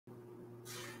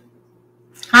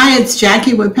Hi, it's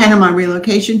Jackie with Panama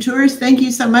Relocation Tours. Thank you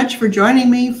so much for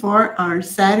joining me for our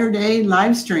Saturday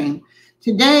live stream.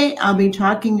 Today, I'll be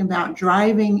talking about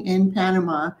driving in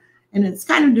Panama, and it's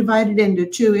kind of divided into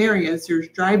two areas. There's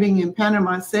driving in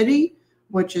Panama City,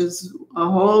 which is a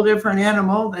whole different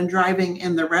animal than driving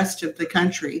in the rest of the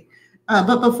country.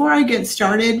 But before I get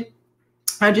started,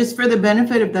 just for the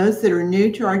benefit of those that are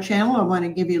new to our channel, I want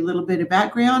to give you a little bit of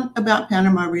background about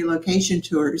Panama Relocation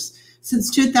Tours.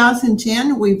 Since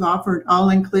 2010, we've offered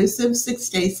all-inclusive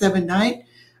 6-day, 7-night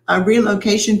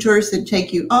relocation tours that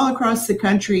take you all across the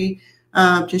country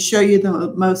to show you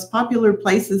the most popular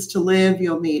places to live.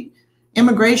 You'll meet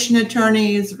immigration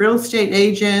attorneys, real estate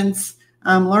agents,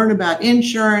 learn about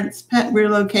insurance, pet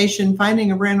relocation,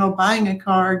 finding a rental, buying a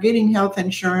car, getting health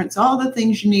insurance, all the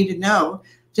things you need to know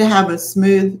to have a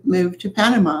smooth move to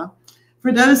Panama.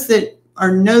 For those that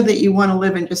know that you want to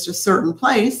live in just a certain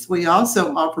place, we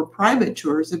also offer private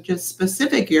tours of just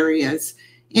specific areas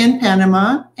in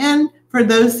Panama. And for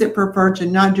those that prefer to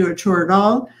not do a tour at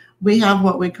all, we have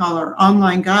what we call our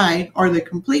online guide, or the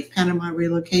complete Panama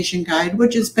relocation guide,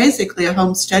 which is basically a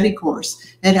home study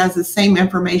course. It has the same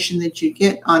information that you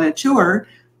get on a tour,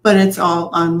 but it's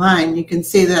all online. You can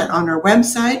see that on our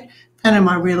website,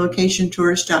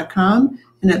 PanamaRelocationTours.com.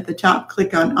 And at the top,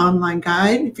 click on Online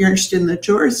Guide. If you're interested in the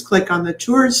tours, click on the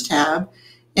Tours tab,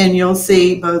 and you'll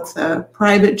see both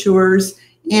private tours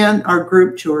and our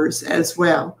group tours as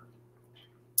well.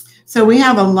 So we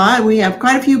have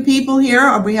quite a few people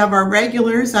here. We have our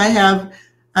regulars. I have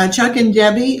Chuck and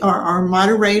Debbie are our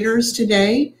moderators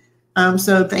today.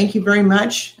 So thank you very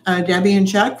much, Debbie and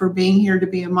Chuck, for being here to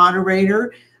be a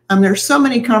moderator. There's so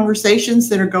many conversations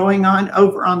that are going on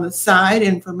over on the side,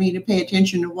 and for me to pay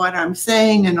attention to what I'm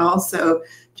saying and also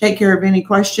take care of any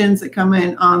questions that come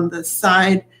in on the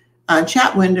side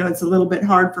chat window, it's a little bit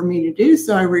hard for me to do.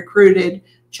 So I recruited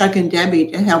Chuck and Debbie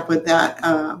to help with that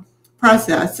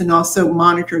process and also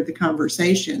monitor the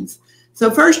conversations.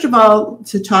 So first of all,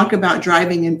 to talk about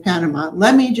driving in Panama,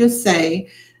 let me just say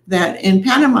that in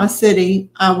Panama City,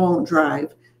 I won't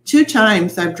drive. 2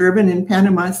 times I've driven in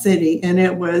Panama City, and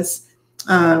it was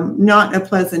not a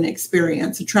pleasant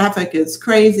experience. The traffic is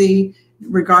crazy,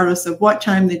 regardless of what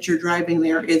time that you're driving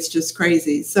there, it's just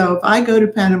crazy. So if I go to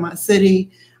Panama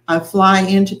City, I fly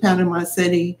into Panama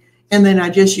City, and then I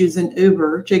just use an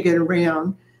Uber to get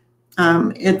around.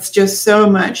 It's just so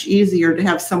much easier to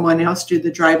have someone else do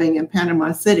the driving in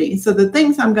Panama City. So the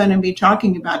things I'm going to be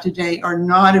talking about today are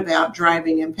not about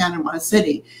driving in Panama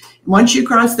City. Once you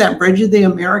cross that bridge of the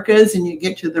Americas and you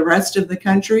get to the rest of the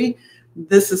country,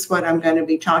 this is what I'm going to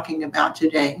be talking about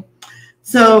today.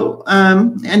 So,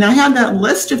 and I have that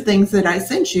list of things that I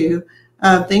sent you,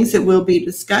 things that we'll be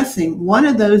discussing. One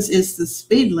of those is the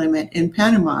speed limit in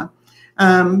Panama.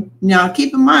 Now,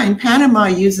 keep in mind, Panama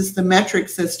uses the metric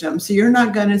system, so you're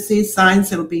not going to see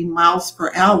signs that'll be miles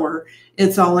per hour.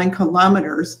 It's all in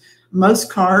kilometers.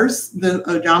 Most cars, the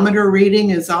odometer reading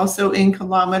is also in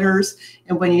kilometers.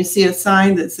 And when you see a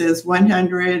sign that says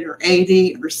 100 or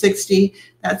 80 or 60,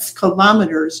 that's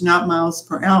kilometers, not miles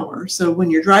per hour. So when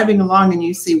you're driving along and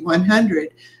you see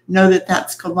 100, know that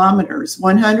that's kilometers.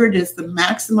 100 is the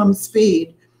maximum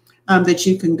speed that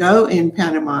you can go in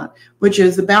Panama, which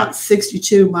is about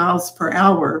 62 miles per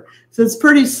hour. So it's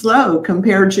pretty slow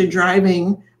compared to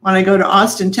driving. When I go to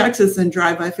Austin, Texas and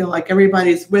drive, I feel like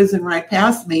everybody's whizzing right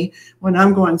past me when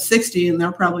I'm going 60 and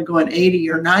they're probably going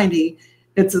 80 or 90.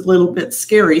 It's a little bit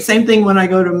scary. Same thing when I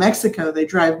go to Mexico. They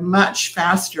drive much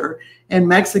faster in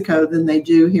Mexico than they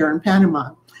do here in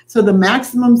Panama. So the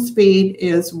maximum speed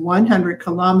is 100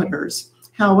 kilometers.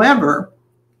 However,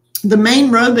 the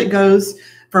main road that goes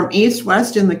from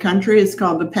east-west in the country is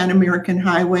called the Pan American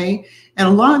Highway. And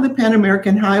along the Pan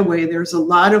American Highway, there's a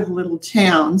lot of little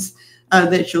towns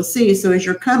that you'll see. So as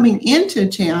you're coming into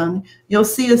town, you'll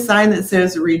see a sign that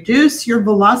says reduce your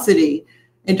velocity.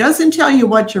 It doesn't tell you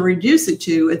what to reduce it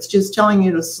to. It's just telling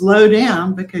you to slow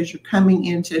down because you're coming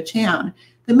into town.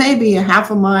 Then maybe a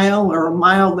half a mile or a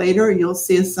mile later, you'll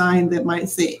see a sign that might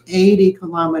say 80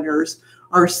 kilometers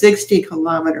or 60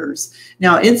 kilometers.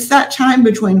 Now it's that time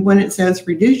between when it says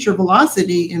reduce your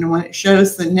velocity and when it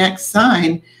shows the next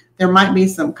sign, there might be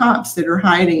some cops that are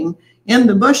hiding in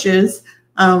the bushes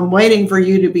waiting for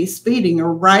you to be speeding,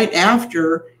 or right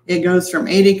after it goes from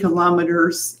 80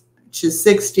 kilometers to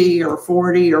 60 or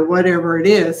 40 or whatever it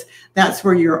is. That's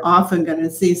where you're often going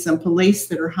to see some police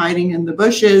that are hiding in the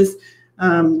bushes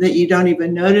that you don't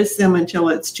even notice them until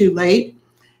it's too late.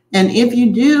 And if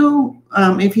you do,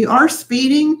 if you are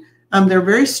speeding, they're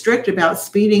very strict about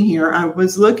speeding here. I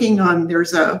was looking on,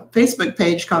 there's a Facebook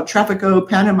page called Tráfico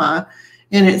Panama,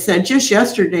 and it said just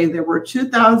yesterday there were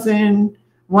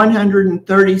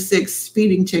 136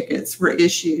 speeding tickets were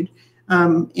issued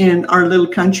in our little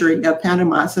country of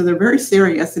Panama. So they're very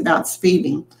serious about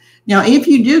speeding. Now, if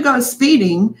you do go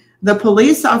speeding, the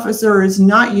police officer is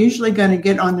not usually going to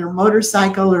get on their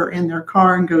motorcycle or in their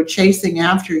car and go chasing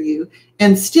after you.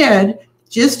 Instead,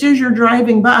 just as you're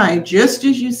driving by, just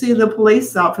as you see the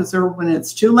police officer, when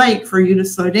it's too late for you to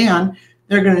slow down,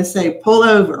 they're going to say, pull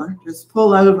over, just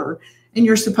pull over. And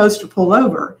you're supposed to pull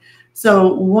over.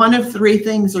 So one of three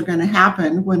things are going to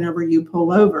happen whenever you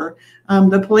pull over.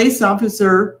 The police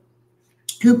officer,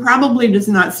 who probably does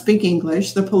not speak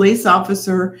English, the police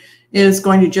officer is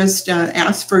going to just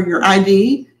ask for your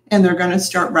ID, and they're going to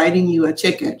start writing you a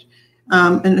ticket.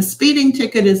 And a speeding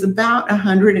ticket is about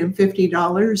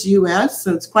 $150 US,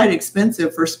 so it's quite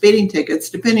expensive for speeding tickets.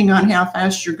 Depending on how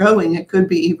fast you're going, it could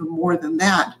be even more than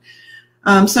that.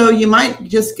 So you might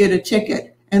just get a ticket.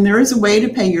 And there is a way to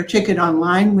pay your ticket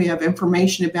online. We have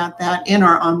information about that in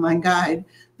our online guide.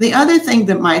 The other thing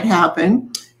that might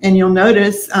happen, and you'll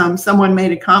notice someone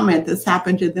made a comment, this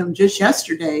happened to them just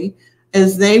yesterday,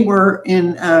 is they were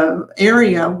in an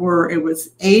area where it was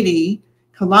 80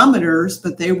 kilometers,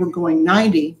 but they were going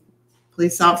 90.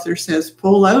 Police officer says,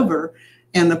 pull over.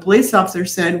 And the police officer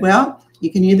said, well,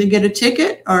 you can either get a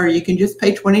ticket or you can just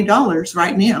pay $20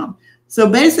 right now. So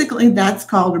basically that's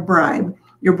called a bribe.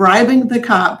 You're bribing the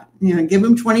cop, give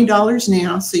him $20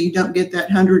 now so you don't get that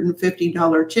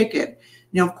 $150 ticket.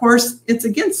 Now, of course, it's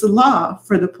against the law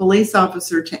for the police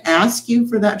officer to ask you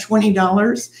for that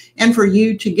 $20 and for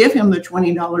you to give him the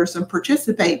 $20 and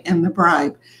participate in the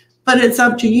bribe. But it's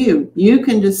up to you. You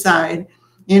can decide,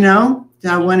 do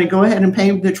I want to go ahead and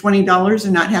pay the $20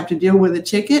 and not have to deal with a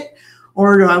ticket?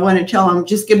 Or do I want to tell them,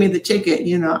 just give me the ticket?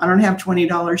 I don't have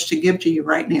 $20 to give to you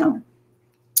right now.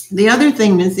 The other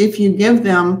thing is if you give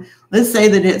them, let's say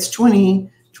that it's $20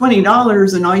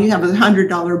 and all you have is a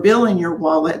 $100 bill in your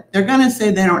wallet, they're going to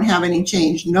say they don't have any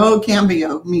change. No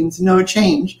cambio means no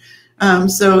change.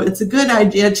 So it's a good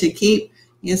idea to keep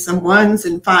some ones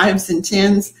and fives and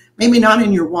tens, maybe not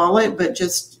in your wallet, but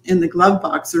just in the glove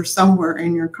box or somewhere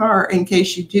in your car in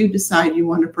case you do decide you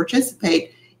want to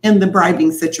participate in the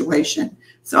bribing situation.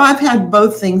 So I've had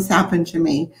both things happen to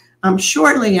me.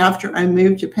 Shortly after I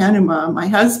moved to Panama, my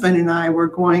husband and I were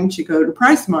going to go to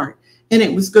PriceSmart, and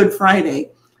it was Good Friday.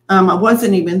 I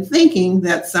wasn't even thinking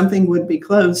that something would be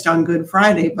closed on Good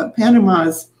Friday, but Panama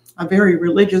is a very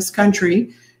religious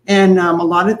country, and a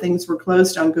lot of things were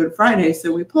closed on Good Friday.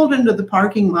 So we pulled into the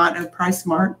parking lot of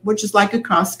PriceSmart, which is like a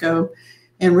Costco,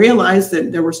 and realized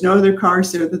that there was no other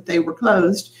cars there, that they were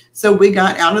closed. So we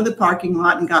got out of the parking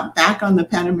lot and got back on the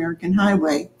Pan American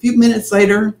Highway. A few minutes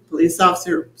later, police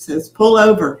officer says, pull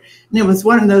over. And it was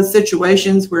one of those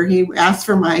situations where he asked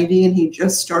for my ID and he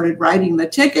just started writing the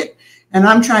ticket. And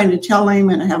I'm trying to tell him,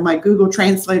 and I have my Google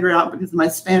Translator out because my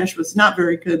Spanish was not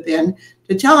very good then,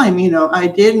 to tell him,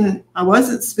 I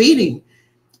wasn't speeding.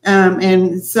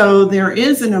 And so there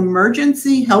is an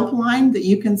emergency helpline that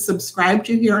you can subscribe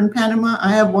to here in Panama.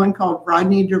 I have one called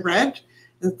Rodney Direct.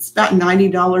 It's about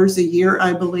 $90 a year,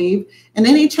 I believe. And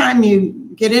anytime you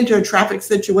get into a traffic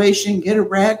situation, get a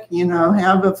wreck,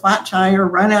 have a flat tire,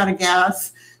 run out of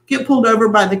gas, get pulled over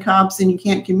by the cops and you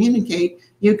can't communicate,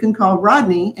 you can call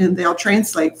Rodney and they'll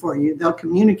translate for you. They'll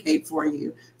communicate for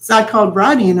you. So I called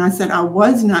Rodney and I said, I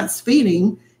was not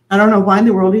speeding. I don't know why in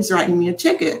the world he's writing me a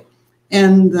ticket.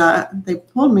 And they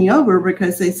pulled me over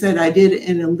because they said I did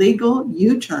an illegal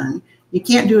U-turn. You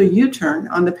can't do a U-turn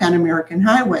on the Pan American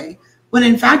Highway. When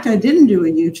in fact, I didn't do a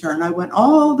U-turn. I went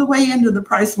all the way into the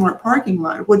PriceSmart parking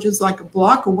lot, which is like a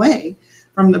block away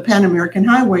from the Pan American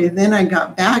Highway. Then I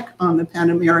got back on the Pan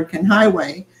American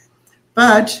Highway.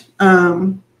 But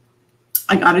I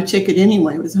got a ticket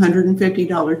anyway. It was a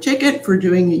 $150 ticket for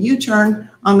doing a U-turn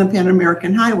on the Pan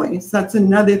American Highway. So that's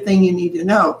another thing you need to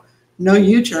know. No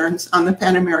U-turns on the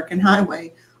Pan American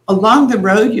Highway. Along the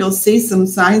road, you'll see some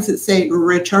signs that say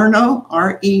Returno,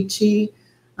 R-E-T-U-R-N-O.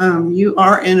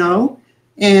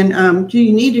 And do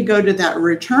you need to go to that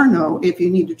Returno if you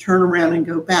need to turn around and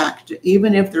go back?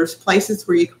 Even if there's places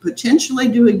where you could potentially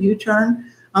do a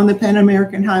U-turn on the Pan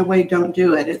American Highway, don't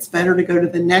do it. It's better to go to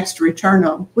the next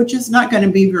Returno, which is not going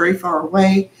to be very far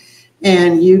away.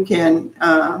 And you can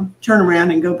turn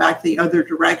around and go back the other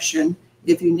direction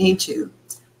if you need to.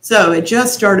 So it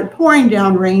just started pouring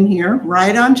down rain here,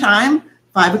 right on time,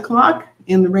 5 o'clock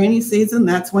in the rainy season.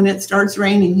 That's when it starts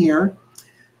raining here.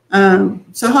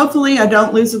 So hopefully I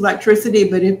don't lose electricity,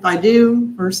 but if I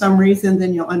do for some reason,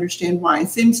 then you'll understand why. It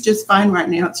seems just fine right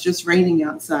now. It's just raining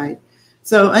outside.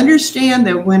 So understand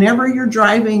that whenever you're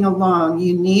driving along,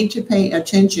 you need to pay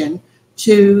attention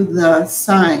to the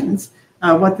signs.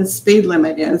 what the speed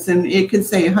limit is. And it could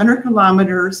say 100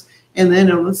 kilometers, and then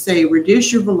it will say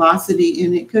reduce your velocity,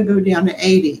 and it could go down to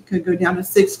 80, it could go down to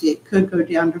 60, it could go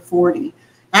down to 40.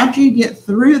 After you get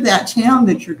through that town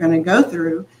that you're going to go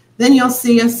through, then you'll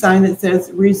see a sign that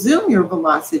says resume your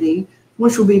velocity,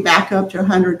 which will be back up to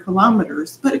 100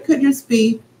 kilometers. But it could just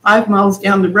be 5 miles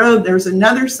down the road, there's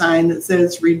another sign that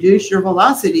says reduce your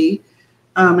velocity,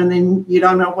 and then you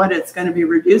don't know what it's going to be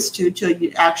reduced to until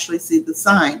you actually see the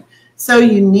sign. So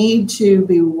you need to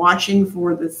be watching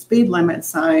for the speed limit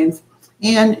signs,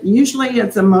 and usually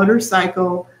it's a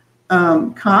motorcycle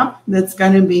cop that's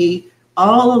going to be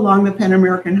all along the Pan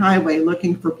American Highway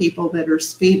looking for people that are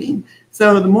speeding.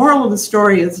 So the moral of the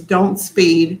story is don't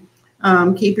speed.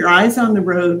 Keep your eyes on the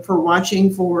road for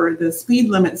watching for the speed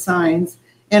limit signs,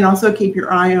 and also keep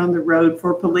your eye on the road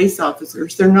for police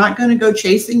officers. They're not going to go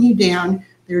chasing you down.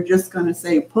 They're just going to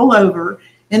say, pull over.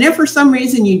 And if for some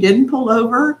reason you didn't pull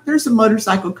over, there's a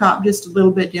motorcycle cop just a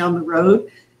little bit down the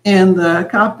road. And the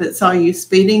cop that saw you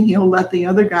speeding, he'll let the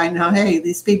other guy know, hey,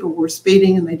 these people were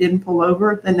speeding and they didn't pull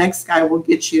over. The next guy will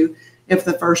get you if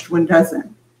the first one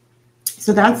doesn't.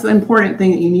 So that's the important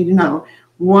thing that you need to know.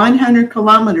 100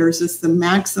 kilometers is the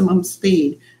maximum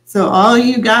speed. So all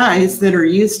you guys that are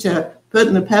used to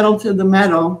putting the pedal to the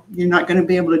metal, you're not going to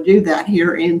be able to do that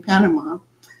here in Panama.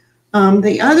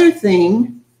 The other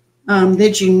thing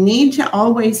that you need to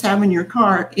always have in your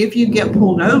car if you get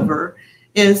pulled over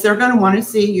is they're going to want to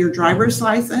see your driver's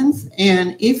license.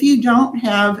 And if you don't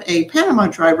have a Panama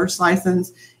driver's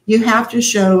license, you have to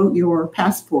show your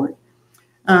passport.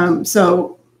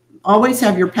 So always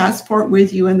have your passport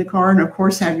with you in the car, and of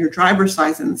course have your driver's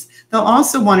license. They'll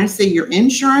also want to see your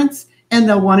insurance, and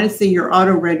they'll want to see your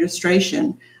auto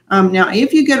registration. Now,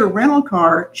 if you get a rental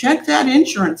car, check that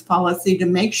insurance policy to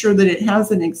make sure that it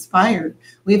hasn't expired.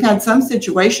 We've had some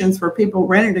situations where people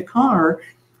rented a car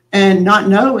and not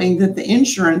knowing that the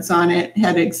insurance on it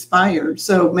had expired.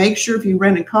 So make sure if you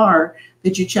rent a car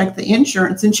that you check the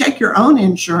insurance, and check your own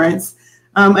insurance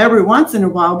every once in a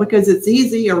while, because it's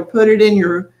easy, or put it in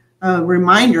your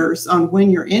reminders on when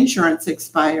your insurance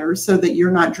expires so that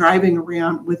you're not driving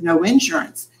around with no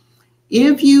insurance.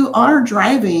 If you are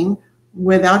driving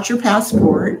without your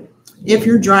passport, if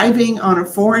you're driving on a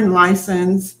foreign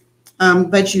license,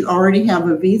 but you already have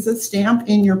a visa stamp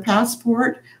in your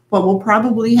passport, what will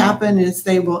probably happen is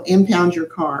they will impound your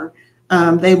car.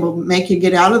 They will make you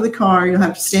get out of the car. You'll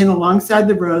have to stand alongside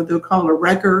the road. They'll call a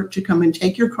wrecker to come and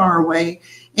take your car away,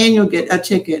 and you'll get a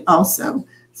ticket also.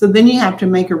 So then you have to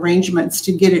make arrangements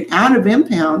to get it out of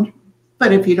impound.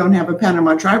 But if you don't have a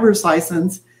Panama driver's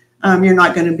license, you're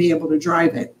not going to be able to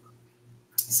drive it.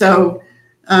 So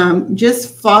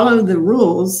just follow the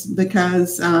rules,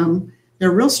 because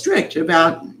they're real strict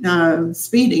about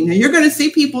speeding. Now, you're going to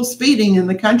see people speeding in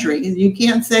the country. You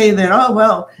can't say that, oh,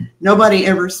 well, nobody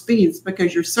ever speeds,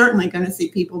 because you're certainly going to see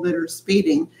people that are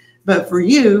speeding. But for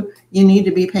you, you need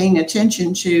to be paying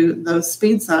attention to those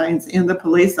speed signs and the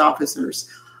police officers.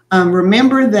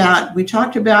 Remember that we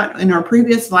talked about in our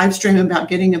previous live stream about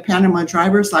getting a Panama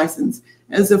driver's license.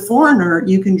 As a foreigner,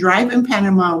 you can drive in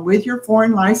Panama with your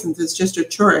foreign license as just a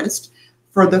tourist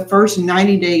for the first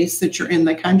 90 days that you're in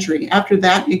the country. After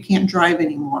that, you can't drive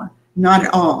anymore, not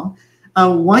at all.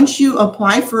 Once you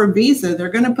apply for a visa, they're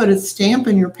going to put a stamp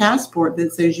in your passport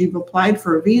that says you've applied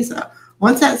for a visa.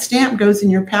 Once that stamp goes in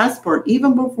your passport,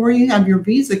 even before you have your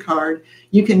visa card,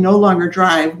 you can no longer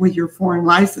drive with your foreign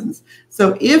license.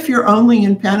 So if you're only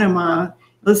in Panama,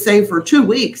 let's say for 2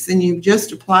 weeks, and you've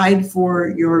just applied for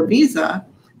your visa,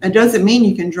 that doesn't mean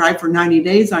you can drive for 90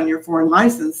 days on your foreign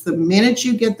license. The minute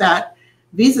you get that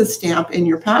visa stamp in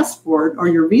your passport or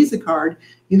your visa card,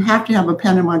 you have to have a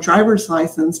Panama driver's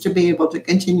license to be able to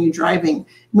continue driving.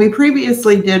 We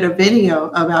previously did a video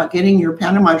about getting your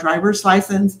Panama driver's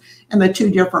license and the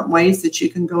 2 different ways that you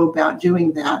can go about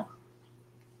doing that.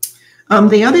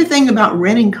 The other thing about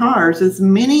renting cars is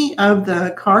many of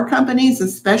the car companies,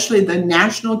 especially the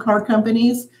national car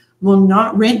companies, will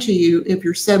not rent to you if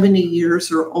you're 70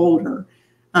 years or older.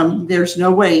 There's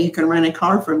no way you can rent a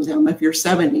car from them if you're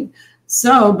 70.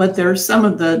 So, but there's some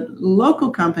of the local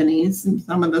companies, and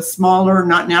some of the smaller,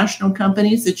 not national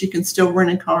companies, that you can still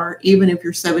rent a car even if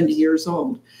you're 70 years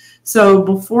old. So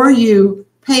before you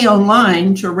pay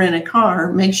online to rent a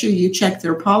car, make sure you check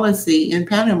their policy in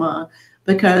Panama,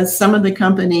 because some of the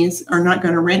companies are not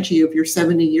going to rent to you if you're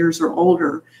 70 years or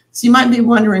older. So you might be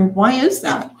wondering, why is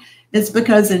that? It's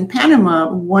because in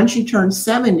Panama, once you turn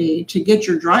 70, to get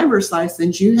your driver's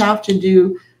license, you have to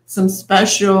do some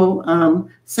special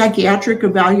psychiatric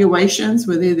evaluations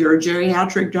with either a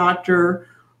geriatric doctor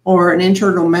or an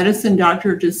internal medicine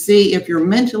doctor to see if you're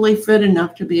mentally fit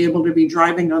enough to be able to be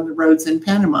driving on the roads in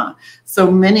Panama.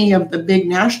 So many of the big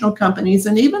national companies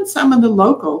and even some of the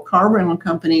local car rental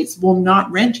companies will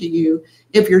not rent to you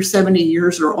if you're 70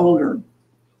 years or older.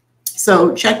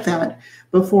 So check that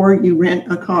before you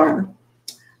rent a car.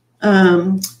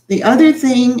 The other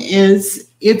thing is,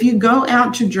 if you go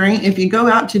out to drink, if you go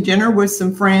out to dinner with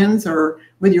some friends or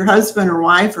with your husband or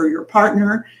wife or your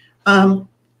partner,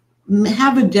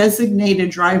 have a designated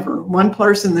driver, one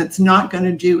person that's not going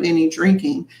to do any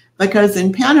drinking, because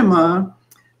in Panama,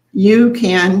 you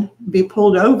can be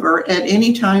pulled over at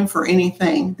any time for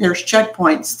anything. There's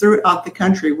checkpoints throughout the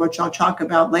country, which I'll talk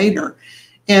about later.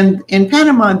 And in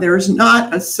Panama, there's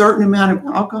not a certain amount of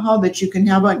alcohol that you can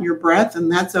have on your breath, and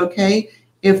that's okay.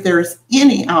 If there's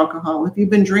any alcohol, if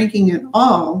you've been drinking at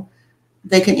all,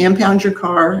 they can impound your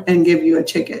car and give you a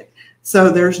ticket. So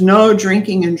there's no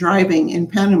drinking and driving in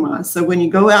Panama. So when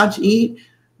you go out to eat,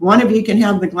 one of you can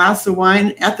have the glass of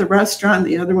wine at the restaurant.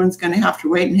 The other one's going to have to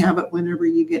wait and have it whenever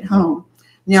you get home.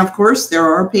 Now, of course, there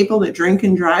are people that drink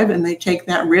and drive and they take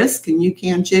that risk, and you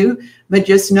can too. But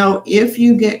just know, if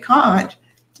you get caught,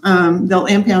 they'll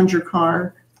impound your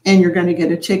car and you're going to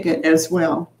get a ticket as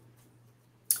well.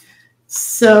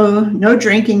 So no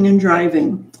drinking and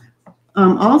driving.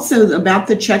 Also about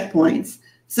the checkpoints.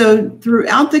 So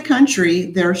throughout the country,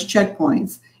 there's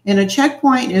checkpoints. And a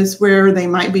checkpoint is where they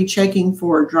might be checking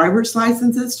for driver's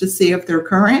licenses to see if they're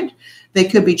current. They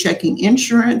could be checking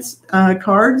insurance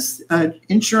cards,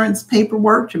 insurance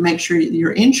paperwork to make sure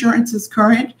your insurance is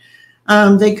current.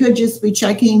 They could just be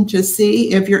checking to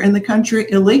see if you're in the country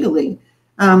illegally.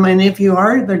 And if you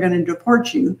are, they're going to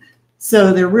deport you.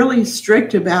 So they're really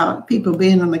strict about people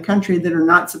being in the country that are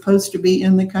not supposed to be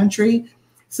in the country.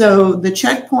 So the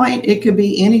checkpoint, it could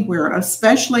be anywhere,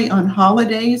 especially on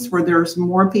holidays where there's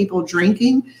more people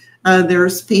drinking.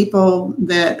 There's people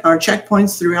that are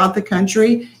checkpoints throughout the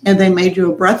country, and they may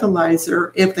do a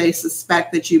breathalyzer if they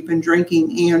suspect that you've been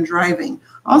drinking and driving.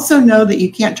 Also know that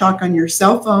you can't talk on your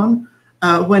cell phone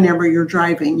whenever you're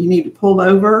driving. You need to pull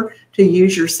over to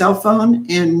use your cell phone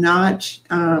and not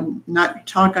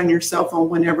talk on your cell phone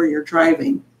whenever you're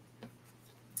driving.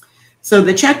 So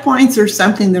the checkpoints are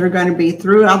something that are going to be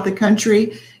throughout the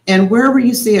country. And wherever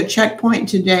you see a checkpoint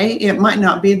today, it might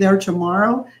not be there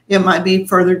tomorrow. It might be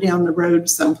further down the road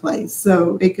someplace.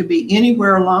 So it could be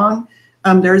anywhere along.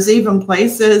 There's even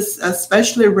places,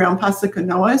 especially around Paso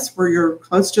Canoas, where you're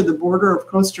close to the border of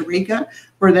Costa Rica,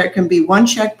 where there can be one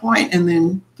checkpoint, and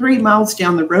then 3 miles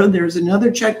down the road, there's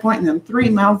another checkpoint, and then 3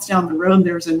 miles down the road,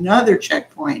 there's another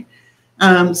checkpoint.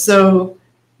 So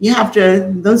you have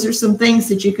to, those are some things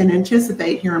that you can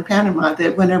anticipate here in Panama,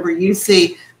 that whenever you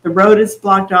see the road is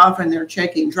blocked off and they're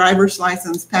checking driver's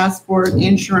license, passport,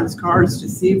 insurance cards to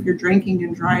see if you're drinking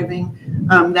and driving,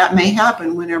 that may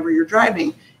happen whenever you're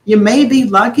driving. You may be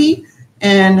lucky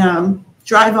and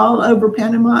drive all over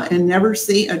Panama and never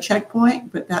see a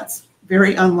checkpoint, but that's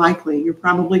very unlikely. You're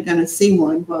probably going to see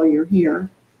one while you're here.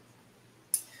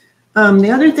 The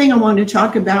other thing I want to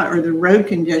talk about are the road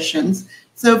conditions.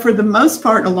 So for the most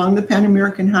part, along the Pan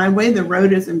American Highway, the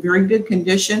road is in very good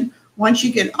condition. Once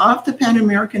you get off the Pan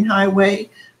American Highway,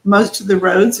 most of the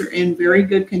roads are in very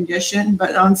good condition,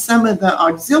 but on some of the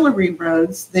auxiliary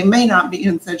roads, they may not be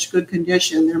in such good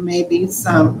condition. There may be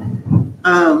some,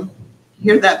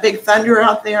 hear that big thunder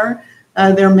out there?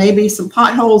 There may be some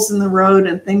potholes in the road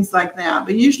and things like that,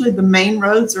 but usually the main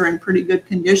roads are in pretty good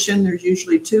condition. There's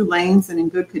usually 2 lanes and in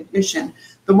good condition.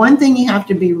 The one thing you have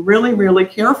to be really, really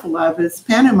careful of is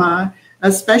Panama,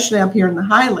 especially up here in the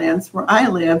highlands where I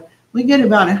live, we get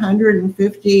about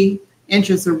 150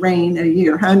 inches of rain a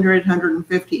year,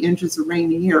 150 inches of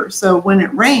rain a year. So when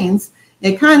it rains,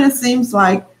 it kind of seems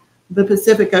like the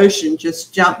Pacific Ocean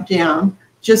just jumped down,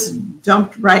 just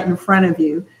dumped right in front of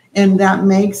you. And that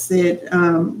makes it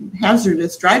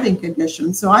hazardous driving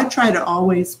conditions. So I try to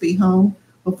always be home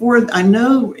before. I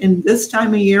know in this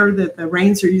time of year that the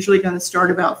rains are usually going to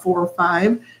start about 4 or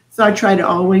 5. So I try to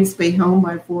always be home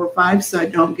by 4 or 5 so I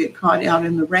don't get caught out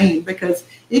in the rain, because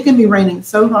it can be raining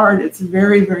so hard. It's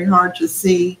very, very hard to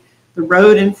see the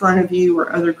road in front of you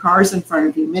or other cars in front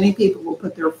of you. Many people will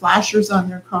put their flashers on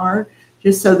their car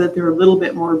just so that they're a little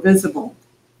bit more visible.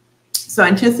 So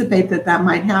anticipate that that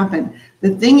might happen.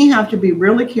 The thing you have to be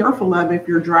really careful of if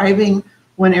you're driving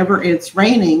whenever it's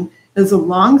raining is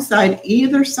alongside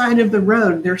either side of the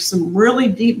road, there's some really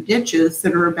deep ditches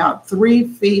that are about 3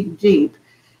 feet deep.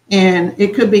 And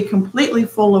it could be completely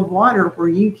full of water where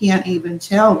you can't even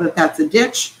tell that that's a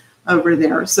ditch over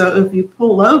there. So if you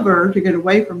pull over to get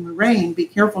away from the rain, be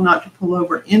careful not to pull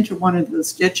over into one of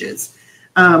those ditches.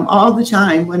 All the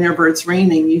time, whenever it's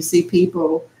raining, you see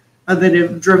people that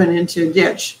have driven into a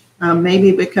ditch.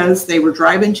 Maybe because they were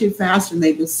driving too fast and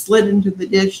they just slid into the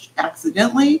ditch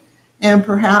accidentally, and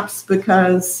perhaps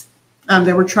because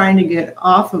they were trying to get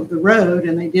off of the road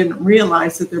and they didn't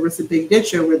realize that there was a big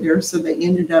ditch over there, so they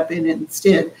ended up in it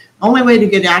instead. Only way to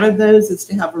get out of those is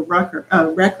to have a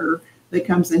wrecker that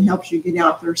comes and helps you get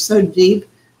out. They're so deep,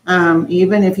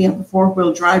 even if you have a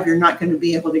four-wheel drive, you're not going to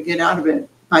be able to get out of it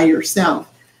by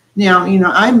yourself. Now,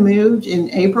 I moved in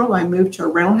April. I moved to a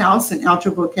rental house in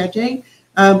Alto Boquete,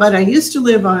 but I used to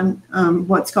live on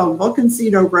what's called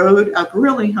Volcancito Road, up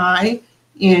really high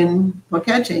in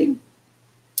Boquete.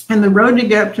 And the road to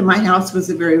get up to my house was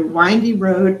a very windy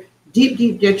road, deep,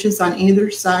 deep ditches on either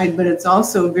side, but it's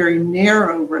also a very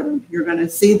narrow road. You're going to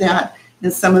see that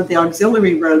in some of the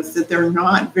auxiliary roads, that they're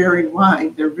not very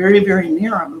wide. They're very, very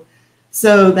narrow.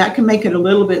 So that can make it a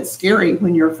little bit scary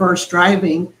when you're first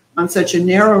driving on such a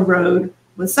narrow road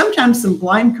with sometimes some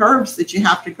blind curves that you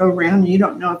have to go around and you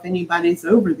don't know if anybody's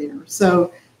over there.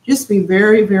 So just be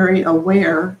very, very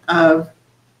aware of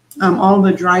all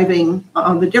the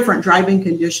different driving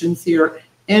conditions here,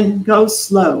 and go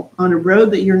slow on a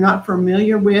road that you're not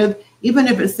familiar with. Even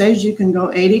if it says you can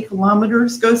go 80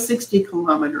 kilometers, go 60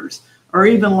 kilometers or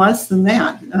even less than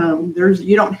that.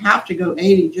 You don't have to go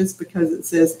 80 just because it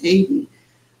says 80,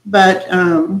 but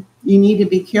you need to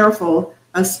be careful,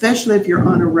 especially if you're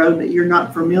on a road that you're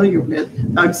not familiar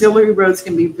with. Auxiliary roads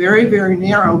can be very, very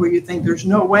narrow where you think there's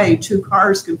no way two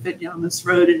cars can fit down this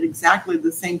road at exactly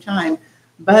the same time,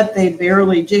 but they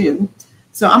barely do.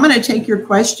 So I'm going to take your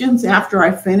questions after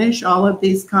I finish all of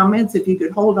these comments. If you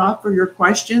could hold off for your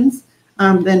questions,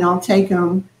 then I'll take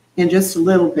them in just a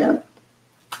little bit.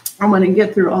 I want to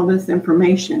get through all this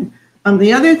information.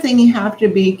 The other thing you have to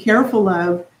be careful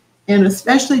of, and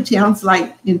especially towns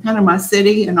like in Panama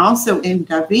City and also in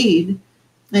David,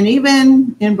 and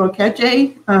even in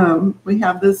Boquete, we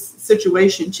have this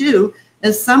situation too,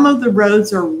 is some of the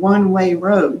roads are one-way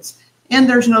roads. And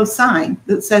there's no sign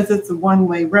that says it's a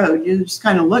one-way road. You just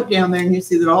kind of look down there and you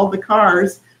see that all the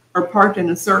cars are parked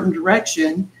in a certain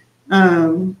direction,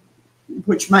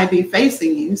 which might be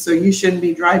facing you. So you shouldn't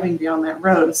be driving down that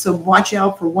road. So watch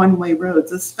out for one-way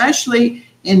roads, especially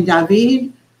in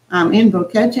David, in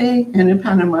Boquete, and in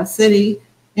Panama City,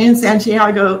 in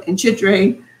Santiago, in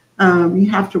Chitre. You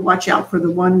have to watch out for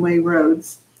the one-way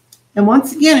roads. And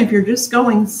once again, if you're just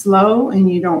going slow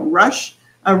and you don't rush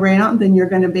around, then you're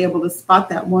going to be able to spot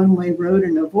that one-way road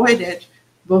and avoid it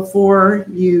before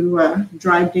you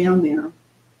drive down there.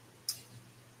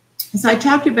 So I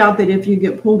talked about that if you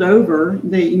get pulled over,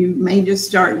 that you may just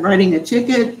start writing a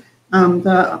ticket.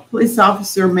 The police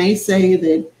officer may say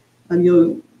that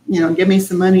you'll give me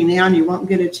some money now and you won't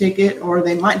get a ticket, or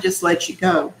they might just let you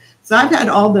go. So I've had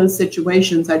all those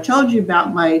situations. I told you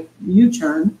about my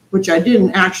U-turn, which I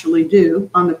didn't actually do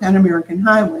on the Pan American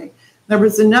Highway. There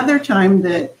was another time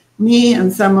that me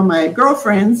and some of my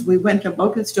girlfriends, we went to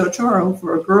Bocas del Toro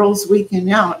for a girls' weekend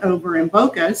out over in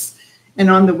Bocas. And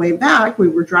on the way back, we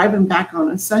were driving back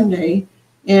on a Sunday,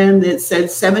 and it said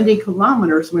 70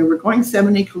 kilometers. We were going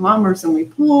 70 kilometers, and we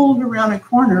pulled around a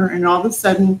corner, and all of a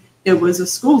sudden, it was a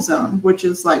school zone, which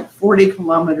is like 40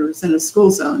 kilometers in a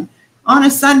school zone on a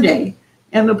Sunday.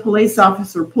 And the police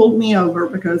officer pulled me over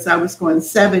because I was going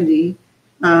 70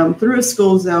 through a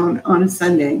school zone on a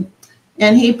Sunday.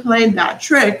 And he played that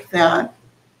trick that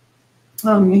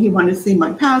he wanted to see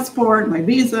my passport, my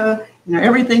visa,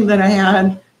 everything that I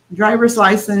had, driver's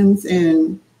license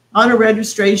and auto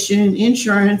registration,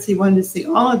 insurance. He wanted to see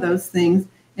all of those things.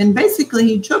 And basically,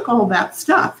 he took all that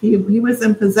stuff. He was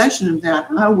in possession of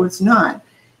that. I was not.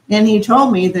 And he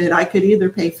told me that I could either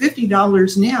pay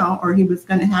 $50 now, or he was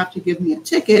going to have to give me a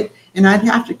ticket, and I'd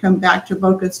have to come back to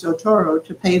Bocas del Toro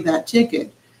to pay that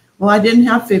ticket. Well, I didn't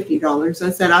have $50.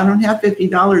 I said, I don't have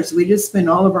 $50. We just spent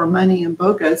all of our money in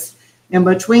Bocas. And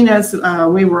between us,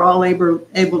 we were all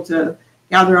able to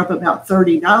gather up about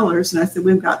 $30. And I said,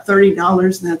 we've got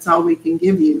 $30 and that's all we can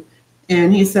give you.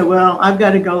 And he said, well, I've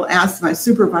got to go ask my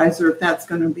supervisor if that's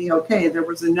going to be okay. There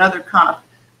was another cop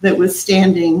that was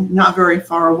standing not very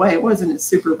far away. It wasn't a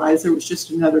supervisor, it was just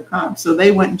another cop. So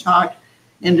they went and talked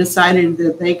and decided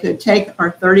that they could take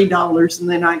our $30, and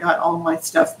then I got all my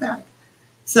stuff back.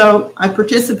 So I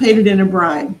participated in a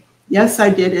bribe. Yes, I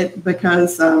did it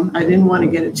because I didn't want to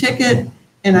get a ticket,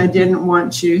 and I didn't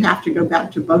want to have to go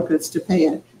back to Bocas to pay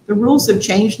it. The rules have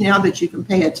changed now that you can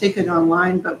pay a ticket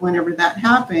online, but whenever that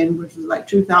happened, which was like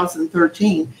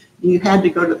 2013, you had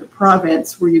to go to the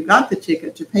province where you got the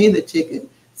ticket to pay the ticket.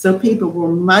 So people were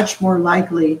much more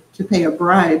likely to pay a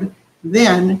bribe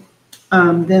than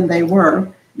they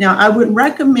were. Now, I would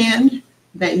recommend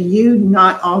that you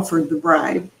not offer the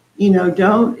bribe.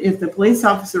 don't, if the police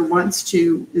officer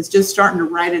is just starting to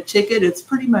write a ticket, it's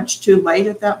pretty much too late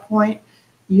at that point.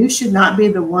 You should not be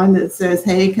the one that says,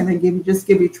 hey, can I just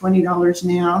give you $20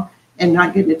 now and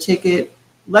not get a ticket.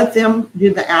 Let them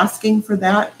do the asking for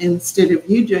that instead of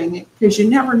you doing it, because you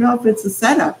never know if it's a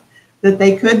setup, that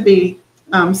they could be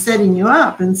setting you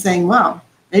up and saying, well,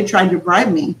 they tried to bribe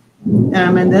me,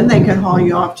 and then they could haul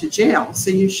you off to jail. So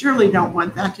you surely don't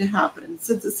want that to happen.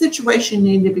 So it's a situation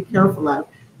you need to be careful of.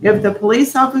 If the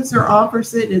police officer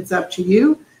offers it, it's up to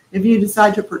you if you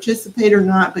decide to participate or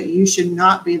not, but you should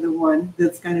not be the one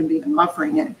that's going to be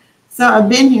offering it. So I've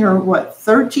been here,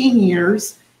 13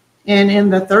 years. And in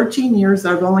the 13 years,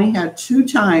 I've only had 2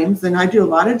 times, and I do a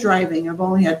lot of driving, I've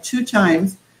only had 2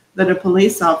 times that a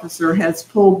police officer has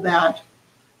pulled that,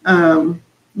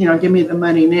 give me the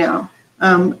money now.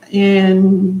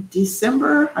 In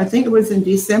December, I think it was in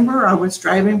December, I was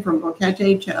driving from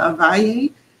Boquete to Valle,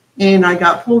 and I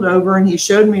got pulled over, and he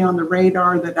showed me on the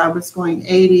radar that I was going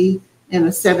 80 in a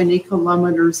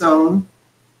 70-kilometer zone.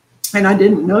 And I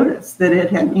didn't notice that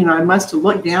it had, I must have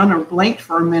looked down or blinked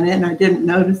for a minute, and I didn't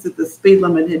notice that the speed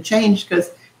limit had changed,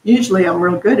 because usually I'm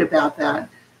real good about that.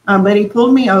 But he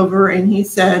pulled me over, and he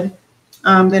said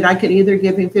that I could either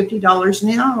give him $50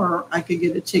 now or I could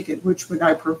get a ticket. Which would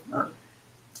I prefer?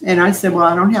 And I said, well,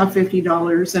 I don't have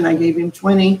 $50, and I gave him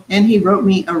 $20, and he wrote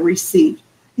me a receipt.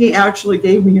 He actually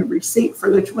gave me a receipt for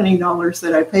the $20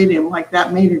 that I paid him, like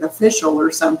that made it official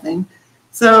or something.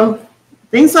 So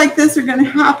things like this are going to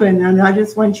happen, and I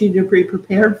just want you to be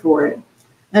prepared for it.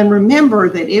 And remember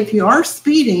that if you are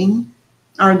speeding,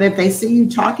 or that they see you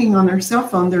talking on their cell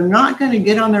phone, they're not going to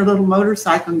get on their little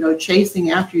motorcycle and go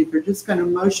chasing after you. They're just going to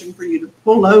motion for you to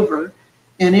pull over.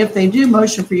 And if they do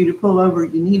motion for you to pull over,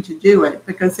 you need to do it,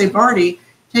 because they've already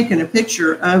taken a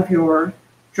picture of your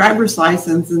driver's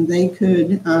license, and they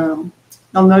could, they'll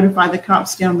notify the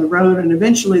cops down the road, and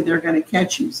eventually they're going to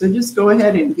catch you. So just go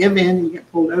ahead and give in and get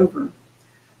pulled over.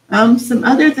 Some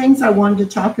other things I wanted to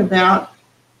talk about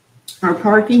are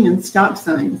parking and stop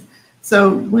signs.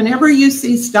 So whenever you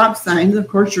see stop signs, of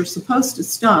course, you're supposed to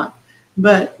stop,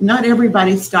 but not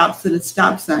everybody stops at a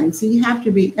stop sign. So you have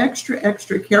to be extra,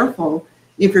 extra careful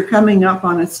if you're coming up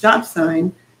on a stop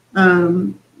sign,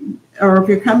 or if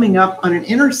you're coming up on an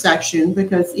intersection,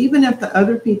 because even if the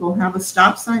other people have a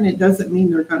stop sign, it doesn't mean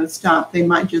they're going to stop. They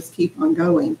might just keep on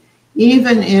going.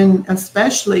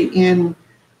 Especially in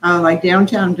like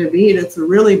downtown David, it's a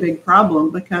really big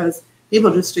problem, because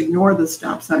people just ignore the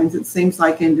stop signs, it seems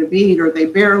like, in David, or they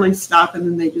barely stop and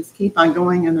then they just keep on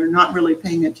going, and they're not really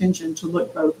paying attention to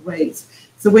look both ways.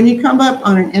 So when you come up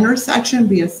on an intersection,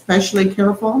 be especially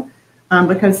careful,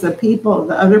 because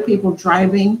the other people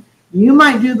driving, you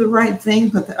might do the right thing,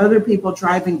 but the other people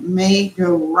driving may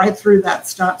go right through that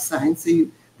stop sign. So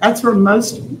that's where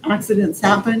most accidents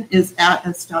happen, is at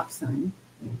a stop sign.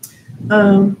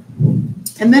 And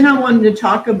then I wanted to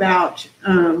talk about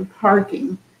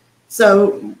parking.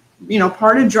 So,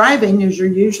 part of driving is you're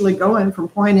usually going from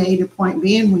point A to point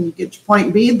B, and when you get to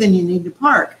point B, then you need to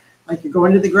park. Like you're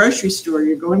going to the grocery store,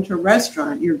 you're going to a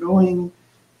restaurant, you're going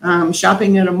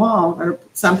shopping at a mall or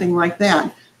something like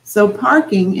that. So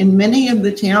parking in many of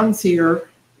the towns here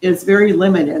is very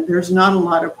limited. There's not a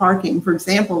lot of parking. For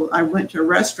example, I went to a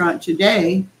restaurant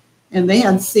today, and they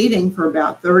had seating for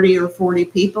about 30 or 40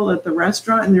 people at the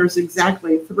restaurant, and there's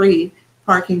exactly 3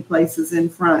 parking places in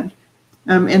front.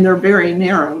 And they're very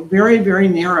narrow, very, very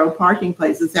narrow parking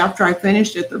places. After I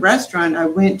finished at the restaurant, I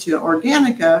went to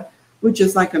Organica, which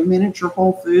is like a miniature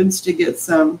Whole Foods, to get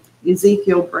some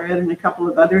Ezekiel bread and a couple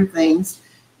of other things.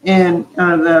 And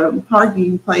the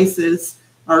parking places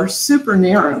are super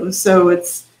narrow. So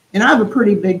and I have a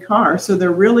pretty big car, so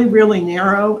they're really, really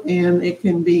narrow, and it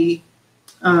can be,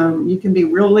 you can be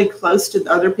really close to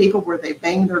the other people where they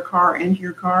bang their car into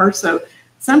your car. So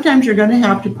sometimes you're going to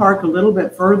have to park a little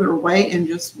bit further away and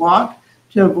just walk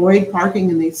to avoid parking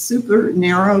in these super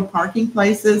narrow parking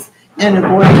places, and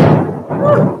avoid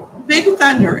big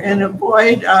thunder, and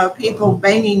avoid people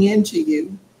banging into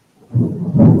you.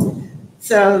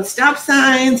 So stop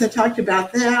signs, I talked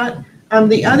about that.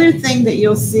 The other thing that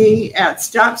you'll see at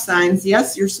stop signs,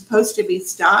 yes, you're supposed to be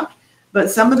stopped, but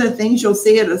some of the things you'll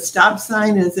see at a stop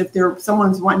sign is if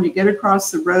someone's wanting to get across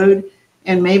the road,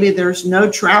 and maybe there's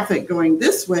no traffic going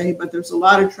this way, but there's a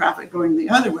lot of traffic going the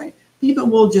other way. People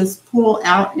will just pull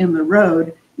out in the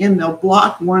road, and they'll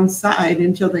block one side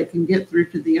until they can get through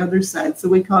to the other side. So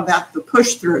we call that the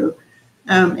push through.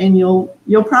 And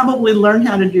you'll probably learn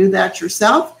how to do that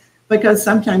yourself, because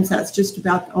sometimes that's just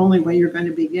about the only way you're going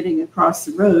to be getting across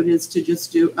the road, is to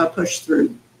just do a push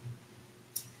through.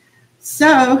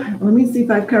 So let me see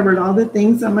if I've covered all the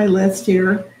things on my list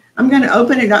here. I'm going to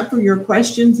open it up for your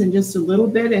questions in just a little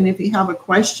bit. And if you have a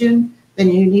question, then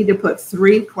you need to put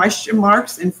 3 question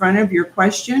marks in front of your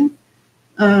question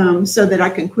so that I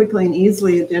can quickly and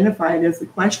easily identify it as a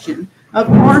question. Of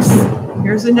course,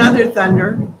 here's another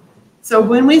thunder. So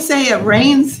when we say it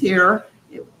rains here,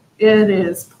 it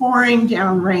is pouring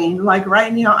down rain. Like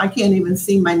right now, I can't even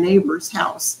see my neighbor's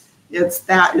house.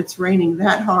 It's raining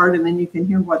that hard, and then you can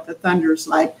hear what the thunder's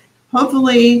like.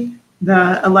 Hopefully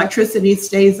the electricity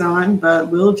stays on, but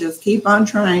we'll just keep on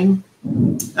trying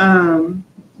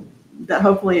that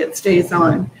hopefully it stays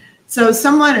on. So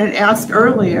someone had asked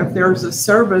earlier if there's a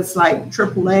service like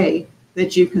AAA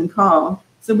that you can call.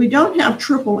 So we don't have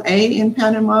AAA in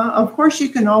Panama. Of course, you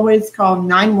can always call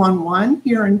 911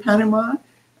 here in Panama,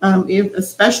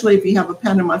 especially if you have a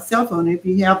Panama cell phone. If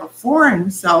you have a foreign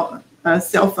cell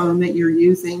phone that you're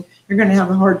using, you're going to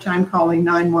have a hard time calling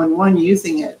 911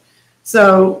 using it.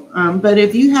 So, but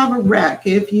if you have a wreck,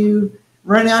 if you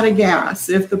run out of gas,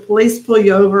 if the police pull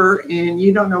you over and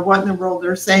you don't know what in the world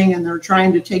they're saying and they're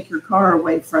trying to take your car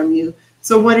away from you,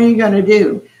 so what are you going to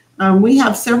do? We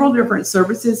have several different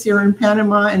services here in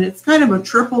Panama, and it's kind of a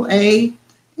AAA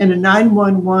and a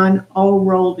 911 all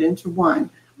rolled into one.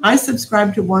 I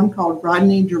subscribe to one called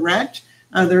Rodney Direct.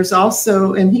 There's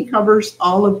also, and he covers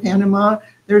all of Panama.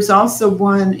 There's also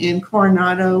one in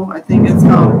Coronado. I think it's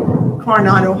called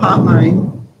Coronado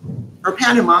Hotline or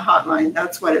Panama Hotline.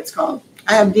 That's what it's called.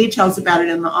 I have details about it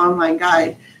in the online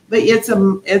guide, but it's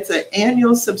an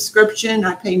annual subscription.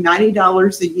 I pay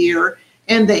 $90 a year,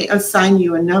 and they assign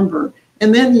you a number.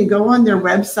 And then you go on their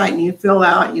website and you fill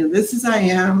out, this is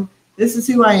this is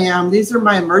who I am. These are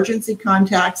my emergency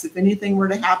contacts. If anything were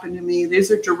to happen to me,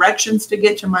 these are directions to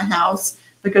get to my house,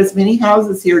 because many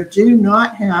houses here do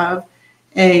not have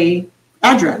a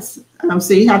address.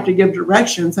 So you have to give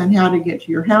directions on how to get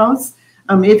to your house.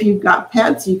 If you've got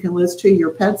pets, you can list who your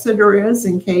pet sitter is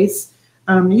in case.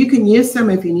 You can use them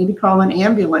if you need to call an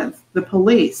ambulance, the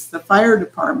police, the fire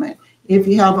department, if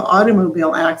you have an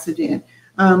automobile accident.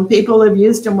 People have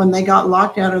used them when they got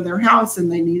locked out of their house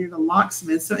and they needed a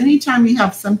locksmith. So anytime you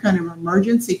have some kind of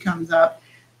emergency comes up,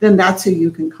 then that's who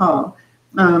you can call.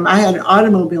 I had an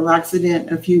automobile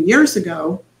accident a few years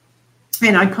ago,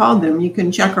 and I called them. You can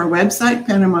check our website,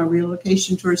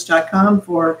 PanamaRelocationTours.com,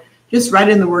 for just write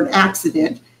in the word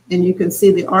accident, and you can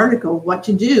see the article, what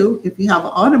to do if you have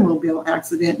an automobile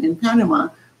accident in Panama,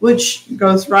 which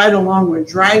goes right along with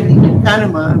driving in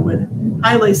Panama. I would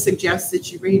highly suggest that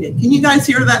you read it. Can you guys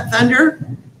hear that thunder?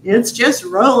 It's just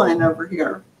rolling over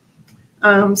here.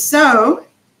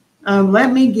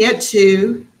 Let me get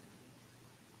to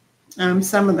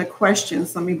some of the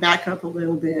questions. Let me back up a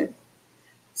little bit.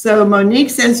 So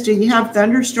Monique says, do you have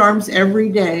thunderstorms every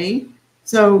day?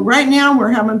 So right now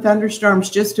we're having thunderstorms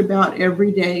just about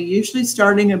every day, usually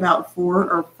starting about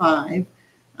 4 or 5.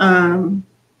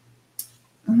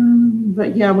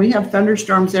 But yeah, we have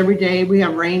thunderstorms every day. We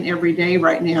have rain every day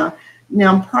right now.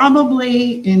 Now,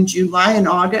 probably in July and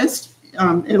August,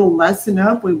 it'll lessen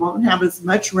up. We won't have as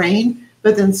much rain.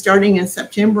 But then starting in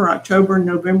September, October, and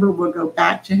November, we'll go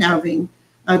back to having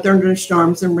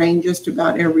thunderstorms and rain just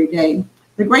about every day.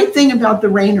 The great thing about the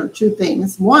rain are 2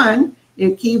 things. One,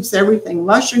 it keeps everything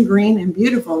lush and green and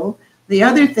beautiful. The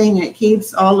other thing, it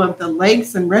keeps all of the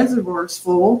lakes and reservoirs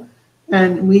full.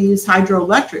 And we use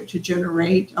hydroelectric to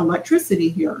generate electricity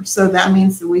here. So that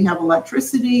means that we have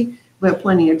electricity, we have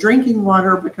plenty of drinking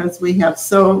water because we have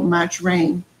so much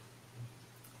rain.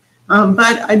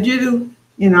 But I do,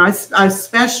 I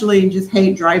especially just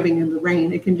hate driving in the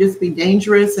rain. It can just be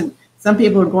dangerous, and some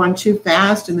people are going too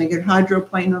fast and they get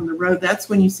hydroplaned on the road. That's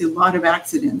when you see a lot of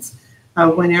accidents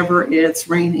whenever it's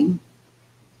raining.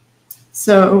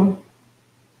 So,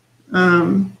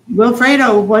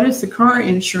 Wilfredo, what is the car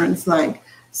insurance like?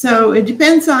 So it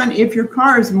depends on if your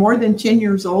car is more than 10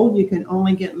 years old, you can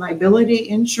only get liability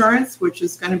insurance, which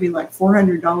is going to be like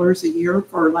 $400 a year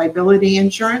for liability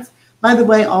insurance. By the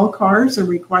way, all cars are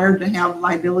required to have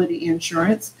liability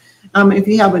insurance. If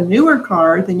you have a newer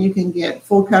car, then you can get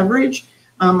full coverage.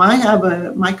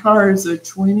 My car is a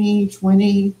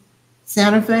 2020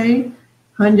 Santa Fe,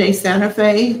 Hyundai Santa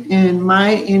Fe, and my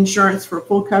insurance for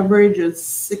full coverage is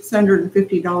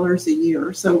 $650 a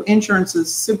year. So insurance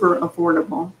is super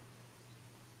affordable.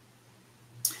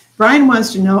 Brian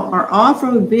wants to know, are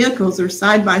off-road vehicles or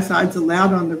side-by-sides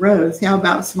allowed on the roads? How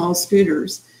about small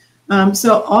scooters?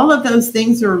 So all of those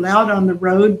things are allowed on the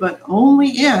road, but only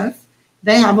if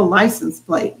they have a license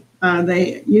plate.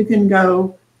 You can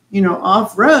go,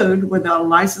 off-road without a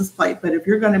license plate, but if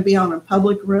you're going to be on a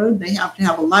public road, they have to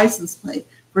have a license plate.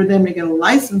 For them to get a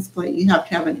license plate, you have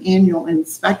to have an annual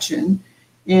inspection.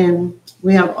 And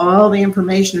we have all the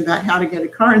information about how to get a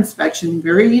car inspection.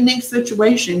 Very unique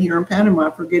situation here in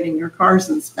Panama for getting your cars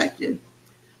inspected.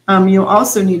 You'll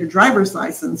also need a driver's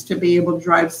license to be able to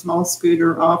drive small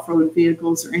scooter, off-road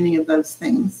vehicles, or any of those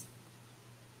things.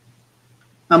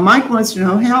 Mike wants to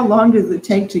know, how long does it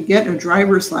take to get a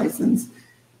driver's license?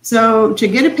 So to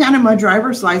get a Panama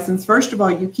driver's license, first of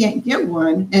all, you can't get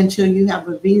one until you have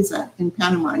a visa in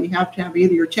Panama. You have to have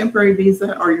either your temporary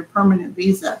visa or your permanent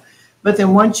visa. But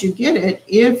then once you get it,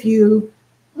 if you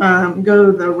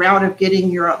go the route of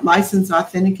getting your license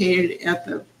authenticated at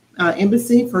the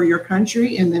embassy for your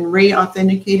country and then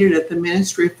re-authenticated at the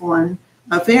Ministry of Foreign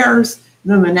Affairs,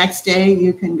 then the next day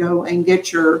you can go and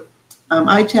get your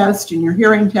eye test and your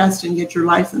hearing test and get your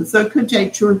license. So it could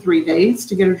take 2 or 3 days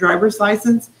to get a driver's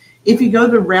license. If you go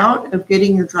the route of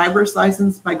getting your driver's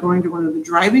license by going to one of the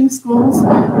driving schools,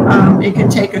 it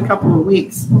can take a couple of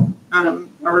weeks,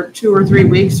 or 2 or 3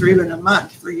 weeks, or even a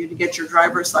month for you to get your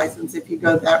driver's license if you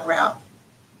go that route.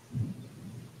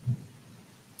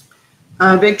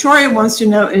 Victoria wants to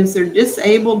know, is there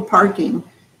disabled parking?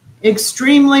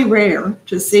 Extremely rare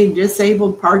to see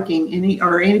disabled parking,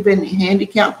 or even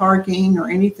handicap parking or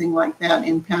anything like that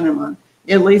in Panama.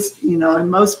 At least, in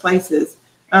most places,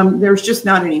 there's just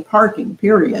not any parking,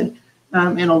 period,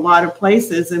 in a lot of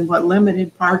places. And what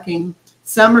limited parking,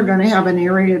 some are going to have an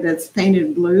area that's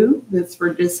painted blue that's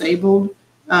for disabled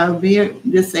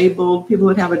people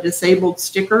that have a disabled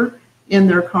sticker in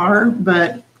their car,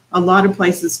 but a lot of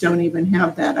places don't even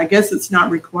have that. I guess it's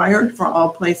not required for all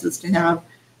places to have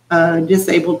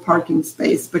disabled parking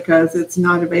space because it's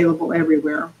not available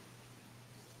everywhere.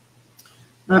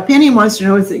 Penny wants to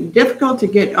know, is it difficult to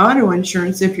get auto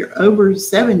insurance if you're over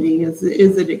 70? Is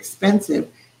it expensive?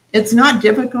 It's not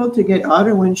difficult to get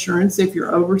auto insurance if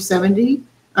you're over 70.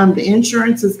 The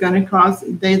insurance is going to cost,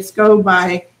 they go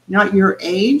by not your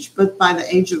age, but by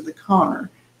the age of the car.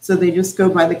 So they just go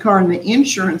by the car, and the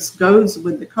insurance goes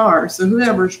with the car. So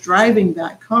whoever's driving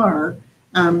that car,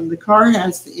 the car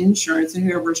has the insurance, and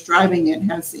whoever's driving it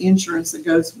has the insurance that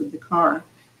goes with the car.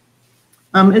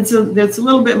 It's a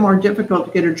little bit more difficult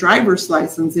to get a driver's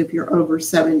license if you're over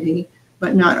 70,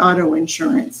 but not auto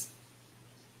insurance.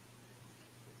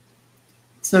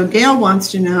 So Gail wants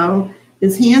to know,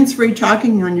 is hands-free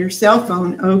talking on your cell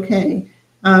phone okay?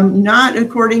 Not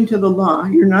according to the law.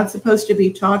 You're not supposed to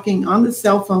be talking on the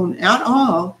cell phone at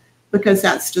all because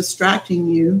that's distracting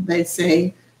you, they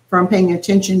say, from paying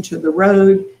attention to the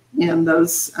road and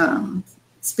those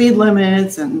speed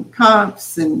limits and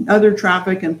cops and other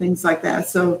traffic and things like that.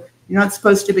 So you're not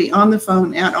supposed to be on the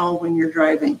phone at all when you're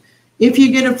driving. If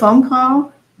you get a phone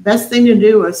call, best thing to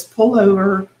do is pull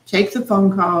over, take the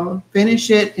phone call, finish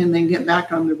it, and then get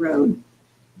back on the road.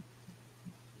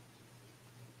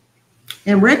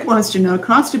 And Rick wants to know,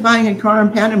 cost of buying a car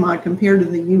in Panama compared to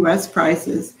the U.S.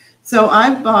 prices. So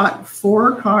I've bought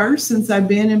 4 cars since I've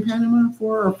been in Panama,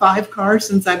 4 or 5 cars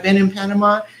since I've been in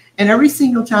Panama. And every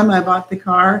single time I bought the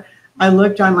car, I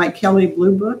looked on like Kelley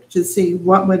Blue Book to see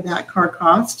what would that car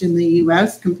cost in the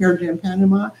U.S. compared to in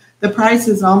Panama. The price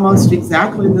is almost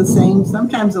exactly the same,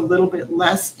 sometimes a little bit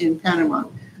less in Panama.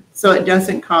 So it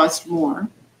doesn't cost more.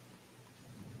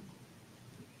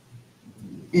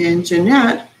 And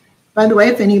Jeanette, by the way,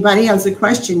 if anybody has a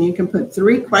question, you can put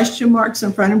 3 question marks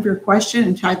in front of your question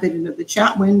and type it into the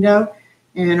chat window,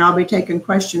 and I'll be taking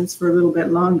questions for a little bit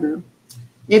longer.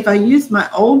 If I use my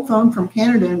old phone from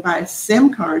Canada and buy a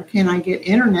SIM card, can I get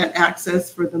internet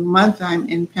access for the month I'm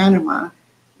in Panama?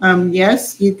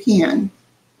 Yes, you can.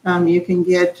 You can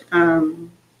get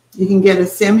a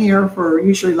SIM here for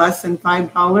usually less than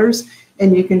 $5,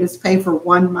 and you can just pay for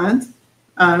 1 month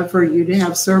for you to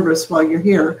have service while you're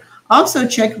here. Also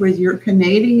check with your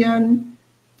Canadian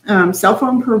cell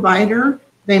phone provider.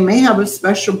 They may have a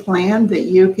special plan that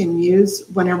you can use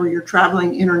whenever you're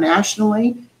traveling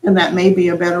internationally, and that may be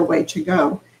a better way to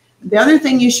go. The other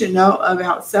thing you should know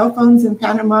about cell phones in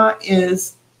Panama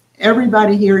is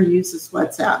everybody here uses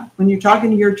WhatsApp. When you're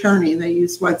talking to your attorney, they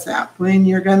use WhatsApp. When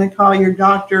you're going to call your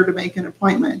doctor to make an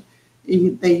appointment,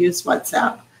 they use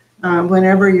WhatsApp.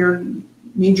 Whenever you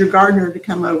need your gardener to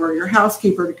come over, your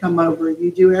housekeeper to come over,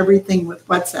 you do everything with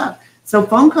WhatsApp. So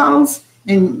phone calls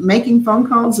and making phone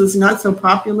calls is not so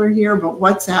popular here, but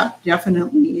WhatsApp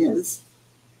definitely is.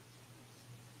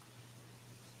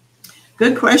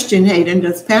 Good question, Hayden.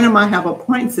 Does Panama have a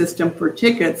point system for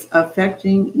tickets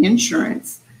affecting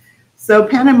insurance? So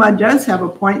Panama does have a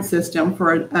point system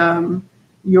for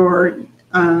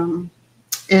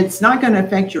it's not going to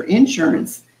affect your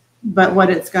insurance, but what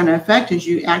it's going to affect is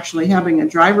you actually having a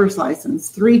driver's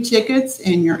license. 3 tickets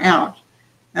and you're out.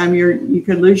 You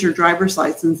could lose your driver's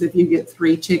license if you get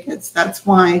 3 tickets. That's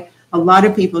why a lot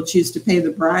of people choose to pay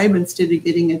the bribe instead of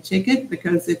getting a ticket,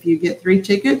 because if you get 3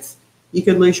 tickets, you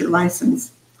could lose your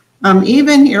license.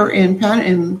 Even here in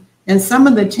some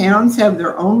of the towns have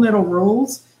their own little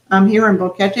rules. Here in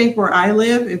Boquete, where I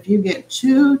live, if you get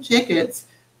 2 tickets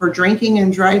for drinking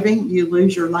and driving, you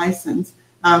lose your license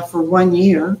for 1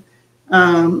 year.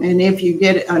 And if you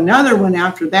get another one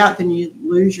after that, then you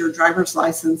lose your driver's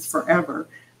license forever.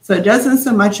 So it doesn't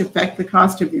so much affect the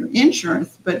cost of your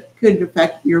insurance, but could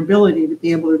affect your ability to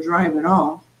be able to drive at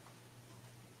all.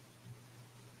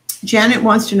 Janet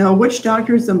wants to know which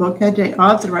doctors in Boquete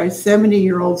authorize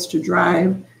 70-year-olds to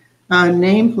drive.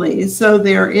 Name, please. So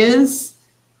there is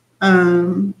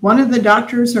one of the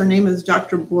doctors, her name is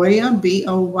Dr. Boya,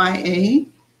 B-O-Y-A.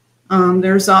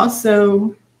 There's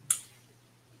also,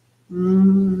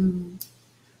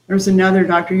 there's another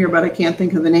doctor here, but I can't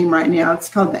think of the name right now. It's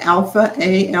called the Alpha,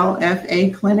 A-L-F-A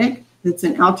Clinic. It's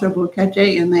in Alto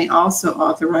Boquete, and they also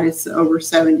authorize over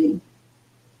 70.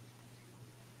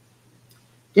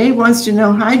 Dave wants to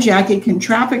know, hi, Jackie, can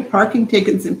traffic parking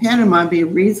tickets in Panama be a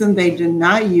reason they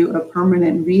deny you a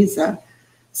permanent visa?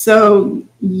 So,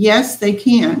 yes, they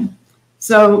can.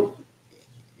 So,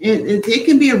 it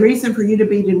can be a reason for you to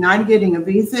be denied getting a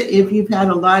visa if you've had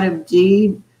a lot of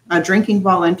drinking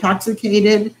while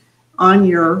intoxicated on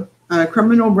your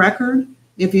criminal record.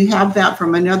 If you have that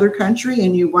from another country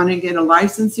and you want to get a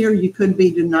license here, you could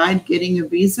be denied getting a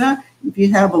visa. If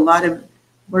you have a lot of,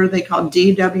 what are they called,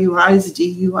 DWIs,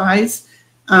 DUIs,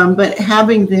 but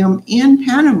having them in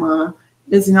Panama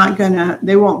is not gonna,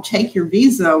 they won't take your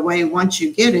visa away once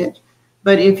you get it,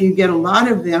 but if you get a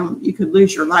lot of them, you could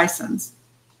lose your license.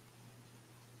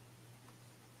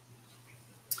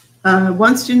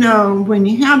 Wants to know, when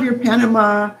you have your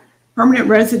Panama permanent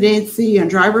residency and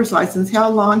driver's license, how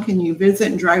long can you visit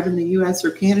and drive in the US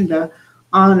or Canada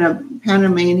on a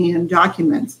Panamanian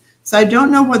documents? So I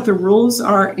don't know what the rules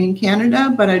are in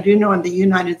Canada, but I do know in the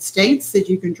United States that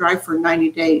you can drive for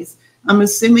 90 days. I'm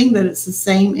assuming that it's the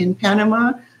same in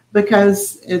Panama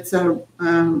because it's a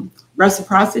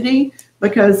reciprocity,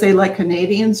 because they let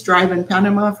Canadians drive in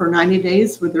Panama for 90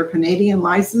 days with their Canadian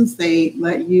license. They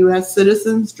let US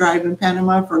citizens drive in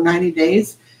Panama for 90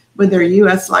 days with their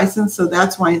US license. So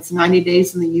that's why it's 90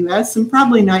 days in the US and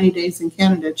probably 90 days in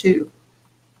Canada too.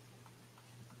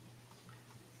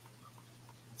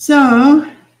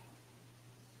 So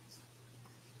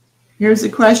here's a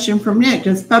question from Nick.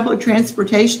 Does public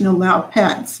transportation allow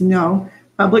pets? No,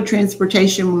 public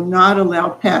transportation will not allow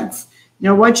pets.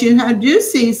 Now, what you do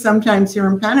see sometimes here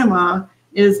in Panama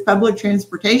is public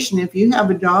transportation. If you have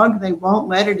a dog, they won't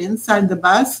let it inside the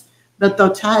bus, but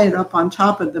they'll tie it up on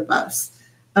top of the bus.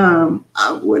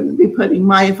 I wouldn't be putting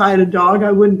if I had a dog,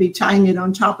 I wouldn't be tying it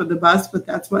on top of the bus, but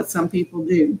that's what some people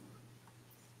do.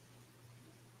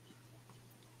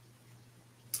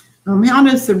 How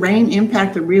does the rain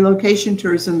impact the relocation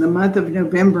tours in the month of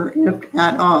November, if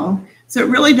at all? So it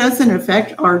really doesn't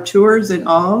affect our tours at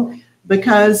all,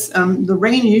 because the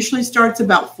rain usually starts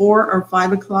about 4 or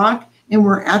 5 o'clock, and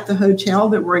we're at the hotel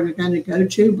that we're going to go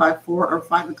to by 4 or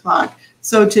 5 o'clock.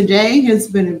 So today has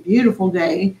been a beautiful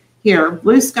day here.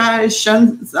 Blue skies,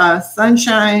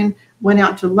 sunshine. Went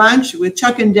out to lunch with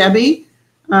Chuck and Debbie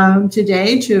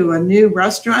today to a new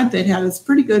restaurant that has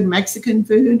pretty good Mexican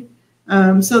food.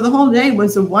 So the whole day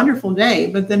was a wonderful day,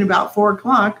 but then about 4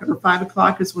 o'clock or 5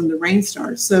 o'clock is when the rain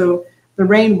starts. So the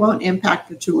rain won't impact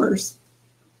the tours.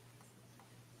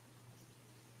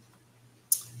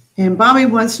 And Bobby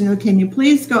wants to know, can you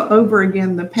please go over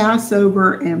again the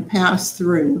Passover and pass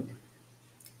through?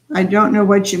 I don't know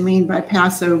what you mean by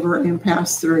Passover and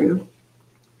pass through.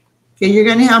 Okay, you're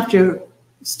going to have to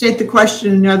state the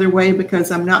question another way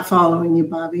because I'm not following you,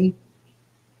 Bobby.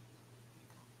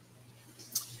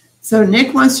 So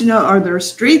Nick wants to know, are there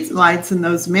street lights in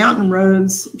those mountain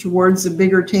roads towards the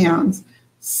bigger towns?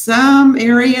 Some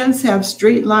areas have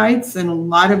street lights and a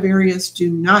lot of areas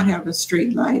do not have a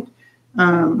street light.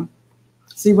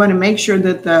 So you want to make sure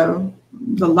that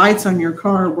the lights on your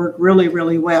car work really,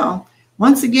 really well.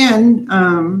 Once again,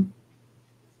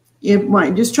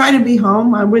 just try to be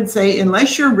home. I would say,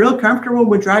 unless you're real comfortable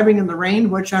with driving in the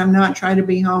rain, which I'm not, try to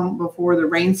be home before the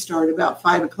rain starts about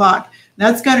 5 o'clock.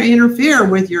 That's going to interfere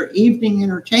with your evening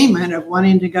entertainment of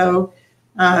wanting to go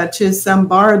to some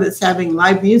bar that's having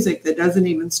live music that doesn't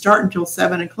even start until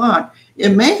 7 o'clock.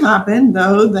 It may happen,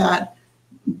 though, that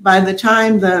by the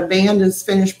time the band is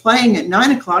finished playing at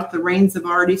 9 o'clock, the rains have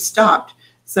already stopped.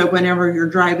 So whenever you're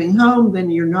driving home, then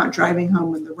you're not driving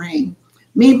home in the rain.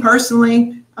 Me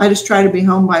personally, I just try to be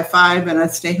home by 5 and I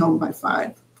stay home by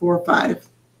 4 or 5.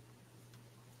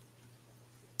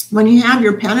 When you have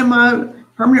your Panama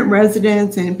permanent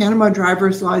residence and Panama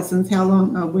driver's license, how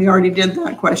long? Oh, we already did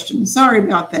that question. Sorry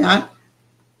about that.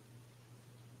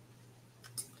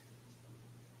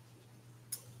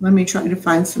 Let me try to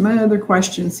find some other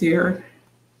questions here.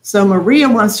 So Maria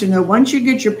wants to know, once you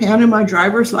get your Panama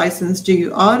driver's license, do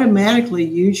you automatically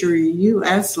use your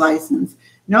U.S. license?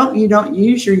 No, you don't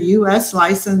use your U.S.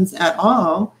 license at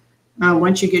all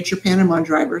once you get your Panama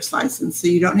driver's license, so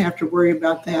you don't have to worry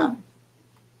about that.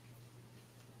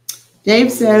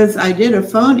 Dave says, I did a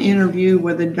phone interview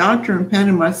with a doctor in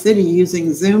Panama City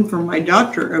using Zoom for my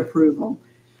doctor approval.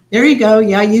 There you go.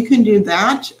 Yeah, you can do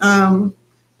that.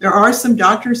 There are some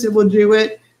doctors that will do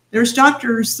it. There's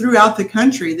doctors throughout the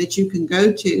country that you can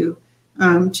go to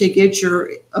get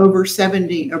your over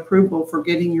 70 approval for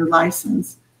getting your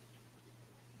license.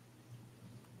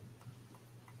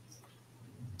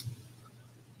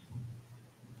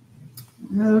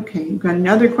 Okay, we've got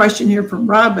another question here from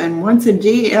Robin. Once a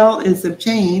DL is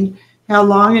obtained, how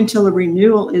long until a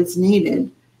renewal is needed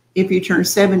if you turn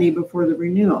 70 before the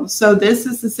renewal? So this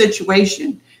is the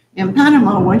situation. In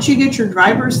Panama, once you get your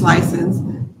driver's license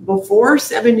before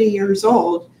 70 years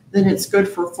old, then it's good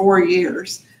for 4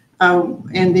 years. And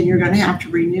then you're going to have to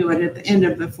renew it at the end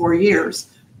of the 4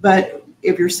 years. But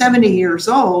if you're 70 years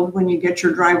old, when you get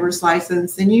your driver's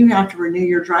license, then you have to renew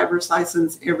your driver's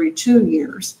license every 2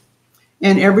 years.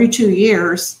 And every 2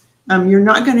 years, you're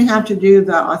not going to have to do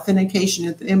the authentication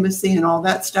at the embassy and all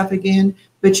that stuff again,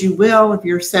 but you will, if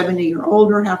you're 70 or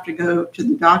older, have to go to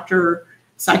the doctor,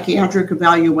 psychiatric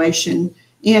evaluation,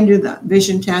 and do the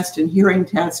vision test and hearing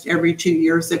test every 2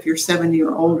 years if you're 70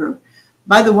 or older.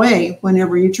 By the way,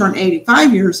 whenever you turn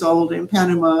 85 years old in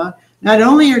Panama, not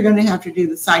only are you going to have to do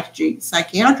the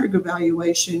psychiatric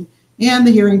evaluation and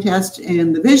the hearing test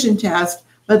and the vision test,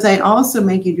 but they also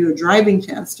make you do a driving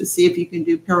test to see if you can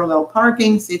do parallel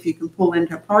parking, see if you can pull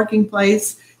into a parking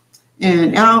place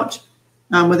and out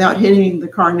without hitting the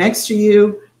car next to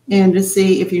you, and to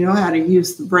see if you know how to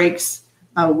use the brakes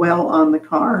well on the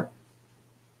car.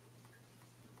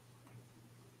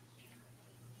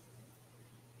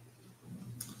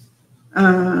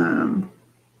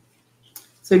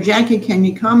 So Jackie, can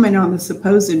you comment on the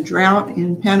supposed drought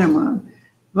in Panama?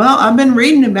 Well, I've been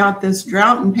reading about this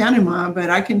drought in Panama, but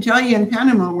I can tell you in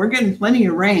Panama, we're getting plenty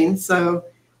of rain. So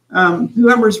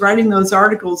whoever's writing those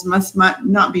articles must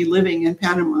not be living in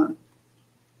Panama.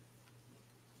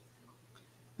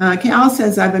 Cal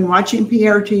says, I've been watching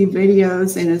PRT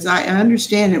videos, and as I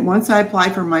understand it, once I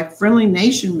apply for my Friendly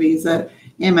Nation visa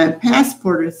and my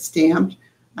passport is stamped,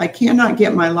 I cannot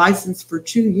get my license for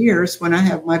 2 years when I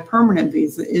have my permanent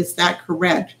visa. Is that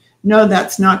correct? No,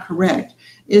 that's not correct.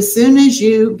 As soon as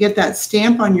you get that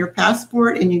stamp on your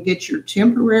passport and you get your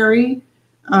temporary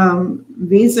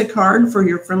visa card for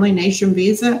your Friendly Nation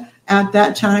visa, at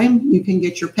that time, you can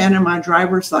get your Panama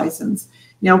driver's license.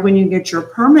 Now, when you get your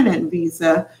permanent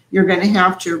visa, you're going to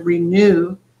have to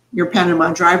renew your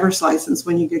Panama driver's license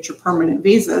when you get your permanent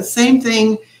visa. Same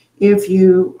thing if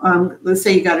you, let's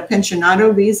say you got a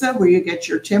pensionado visa where you get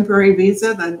your temporary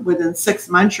visa, then within 6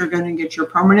 months, you're going to get your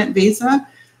permanent visa.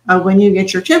 When you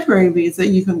get your temporary visa,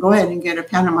 you can go ahead and get a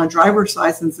Panama driver's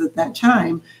license at that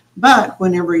time. But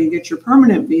whenever you get your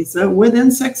permanent visa,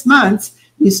 within 6 months,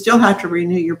 you still have to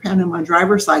renew your Panama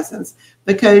driver's license,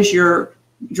 because your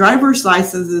driver's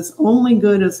license is only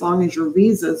good as long as your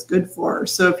visa is good for.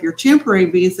 So if your temporary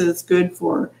visa is good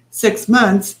for 6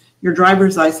 months, your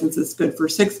driver's license is good for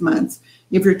 6 months.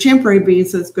 If your temporary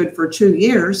visa is good for 2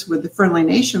 years with the Friendly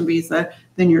Nation visa,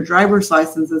 then your driver's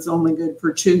license is only good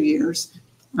for 2 years.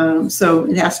 So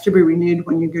it has to be renewed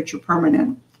when you get your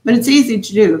permanent. But it's easy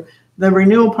to do. The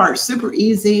renewal part's super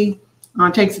easy.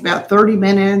 It takes about 30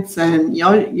 minutes, and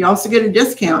you also get a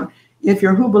discount. If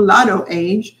you're jubilado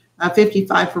age,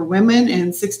 55 for women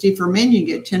and 60 for men, you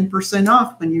get 10%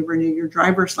 off when you renew your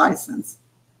driver's license.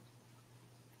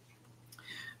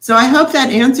 So I hope that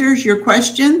answers your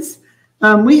questions.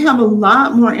 We have a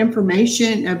lot more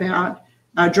information about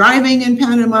driving in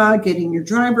Panama, getting your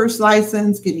driver's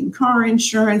license, getting car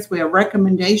insurance. We have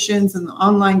recommendations in the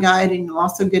online guide, and you'll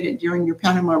also get it during your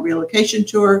Panama relocation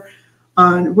tour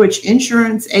on which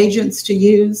insurance agents to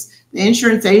use. The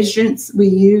insurance agents we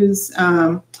use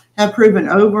have proven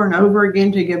over and over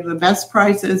again to give the best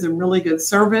prices and really good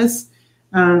service.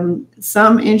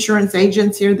 Some insurance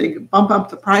agents here, they bump up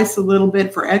the price a little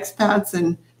bit for expats,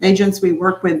 and agents we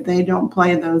work with, they don't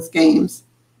play those games.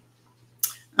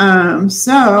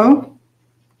 So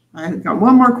I've got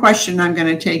one more question I'm going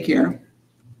to take here.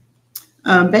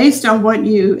 Based on what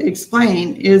you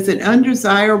explained, is it an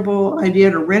undesirable idea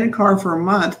to rent a car for a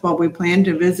month while we plan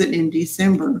to visit in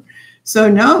December? So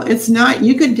no, it's not.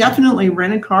 You could definitely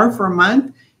rent a car for a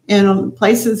month and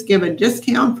places give a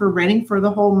discount for renting for the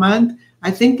whole month.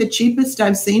 I think the cheapest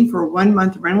I've seen for 1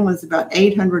 month rental is about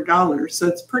 $800. So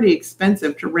it's pretty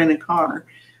expensive to rent a car.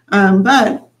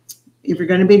 But if you're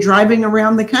going to be driving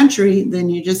around the country, then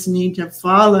you just need to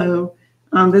follow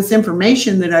this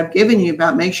information that I've given you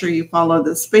about. Make sure you follow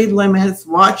the speed limits,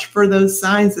 watch for those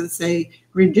signs that say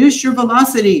reduce your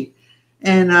velocity.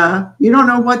 And you don't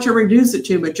know what to reduce it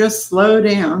to, but just slow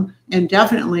down, and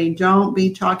definitely don't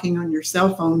be talking on your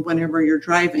cell phone whenever you're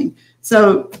driving.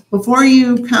 So before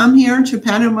you come here to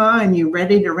Panama and you're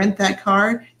ready to rent that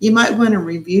car, you might want to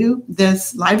review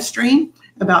this live stream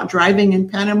about driving in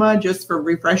Panama just for a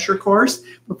refresher course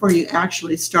before you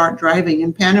actually start driving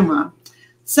in Panama.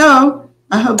 So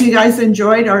I hope you guys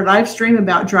enjoyed our live stream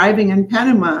about driving in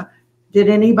Panama. Did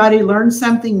anybody learn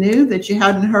something new that you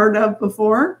hadn't heard of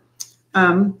before?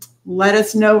 Let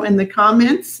us know in the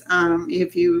comments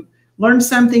if you learned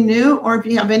something new, or if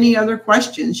you have any other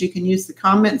questions. You can use the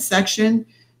comment section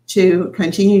to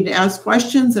continue to ask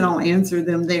questions, and I'll answer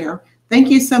them there. Thank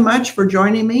you so much for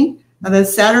joining me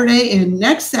this Saturday. And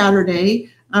next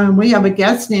Saturday, we have a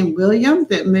guest named William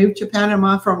that moved to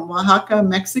Panama from Oaxaca,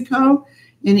 Mexico,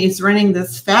 and he's renting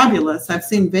this fabulous, I've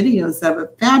seen videos of a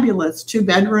fabulous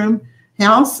 2-bedroom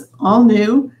house, all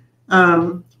new,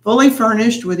 fully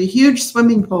furnished with a huge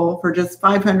swimming pool for just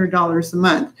 $500 a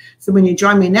month. So when you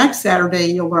join me next Saturday,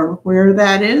 you'll learn where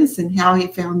that is and how he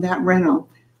found that rental.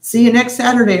 See you next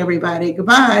Saturday, everybody.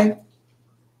 Goodbye.